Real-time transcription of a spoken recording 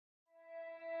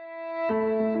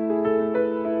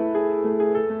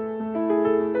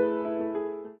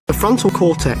prefrontal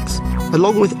cortex,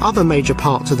 along with other major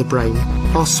parts of the brain,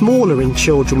 are smaller in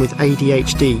children with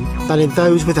ADHD than in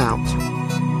those without.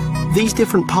 These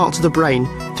different parts of the brain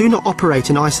do not operate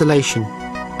in isolation,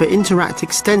 but interact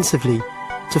extensively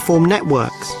to form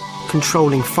networks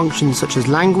controlling functions such as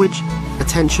language,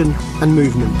 attention, and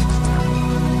movement.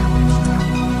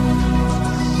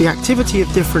 The activity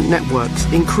of different networks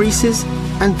increases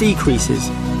and decreases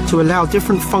to allow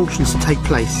different functions to take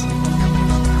place.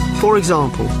 For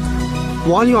example,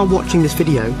 while you are watching this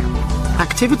video,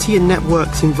 activity in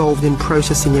networks involved in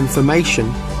processing information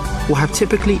will have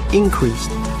typically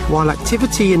increased, while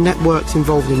activity in networks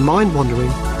involved in mind wandering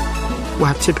will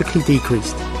have typically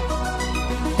decreased.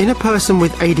 In a person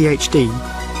with ADHD,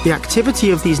 the activity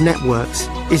of these networks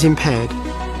is impaired,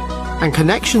 and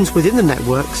connections within the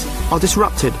networks are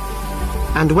disrupted.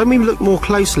 And when we look more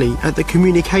closely at the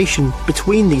communication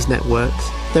between these networks,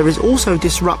 there is also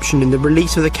disruption in the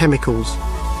release of the chemicals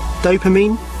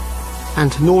dopamine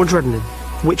and noradrenaline,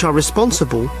 which are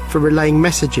responsible for relaying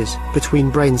messages between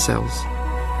brain cells.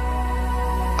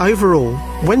 Overall,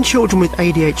 when children with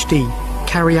ADHD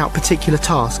carry out particular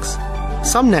tasks,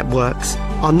 some networks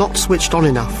are not switched on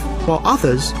enough, while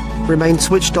others remain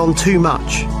switched on too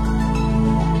much.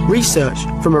 Research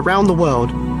from around the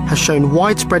world has shown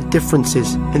widespread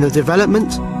differences in the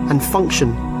development and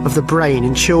function of the brain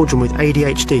in children with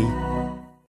ADHD.